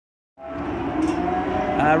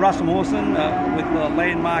Russell Mawson with the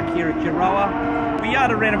landmark here at Euroa. We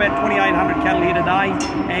yard around about 2,800 cattle here today,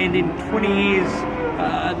 and in 20 years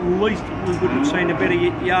at least we would have seen a better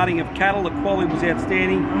yarding of cattle. The quality was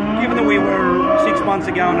outstanding. Given that we were 6 months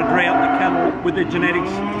ago in a drought, the cattle with the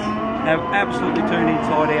genetics have absolutely turned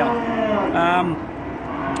inside out.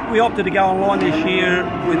 We opted to go online this year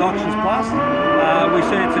with Auctions Plus. We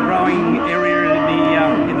see it's a growing area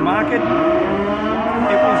in the market.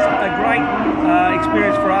 It was a great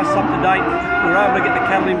experience for us, up to date. We were able to get the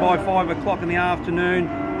cattle in by 5 o'clock in the afternoon,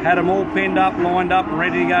 had them all penned up, lined up and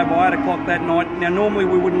ready to go by 8 o'clock that night. Now normally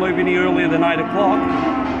we wouldn't leave any earlier than 8 o'clock,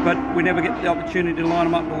 but we never get the opportunity to line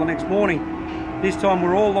them up till the next morning. This time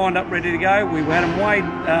we're all lined up ready to go. We had them weighed,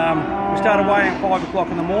 we started weighing at 5 o'clock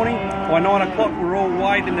in the morning. By 9 o'clock we were all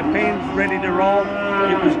weighed in the pens, ready to roll.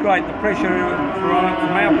 It was great. The pressure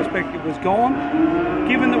from our perspective was gone.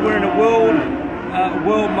 Given that we're in a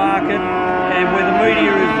world market and where the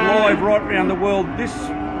media is live right around the world, this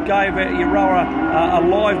gave Euroa a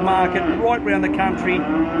live market right around the country,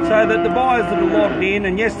 so that the buyers that are logged in,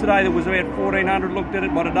 and yesterday there was about 1,400 looked at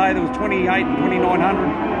it, by today there was 2,800 and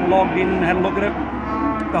 2,900 logged in and had a look at it.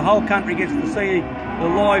 The whole country gets to see the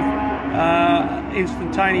live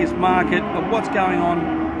instantaneous market of what's going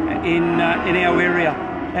on in our area,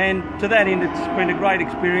 and to that end it's been a great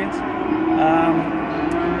experience.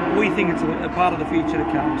 We think it's a part of the future to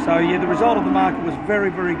come. So yeah, the result of the market was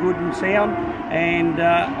very, very good and sound, and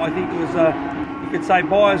I think it was, you could say,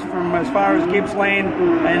 buyers from as far as Gippsland,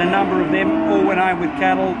 and a number of them all went home with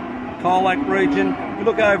cattle. Colac region, you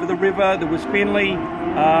look over the river, there was Finley,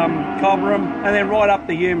 Cobram, and then right up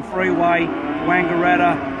the Hume Freeway,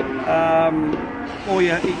 Wangaratta, all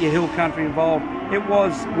your hill country involved. It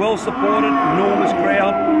was well supported, enormous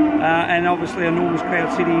crowd, and obviously an enormous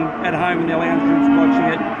crowd sitting at home in their lounge rooms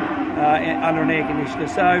watching it under an air conditioner.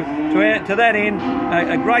 So to that end,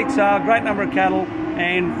 a great sale, great number of cattle,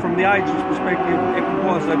 and from the agent's perspective, it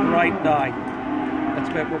was a great day. That's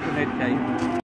about what we need to tell you.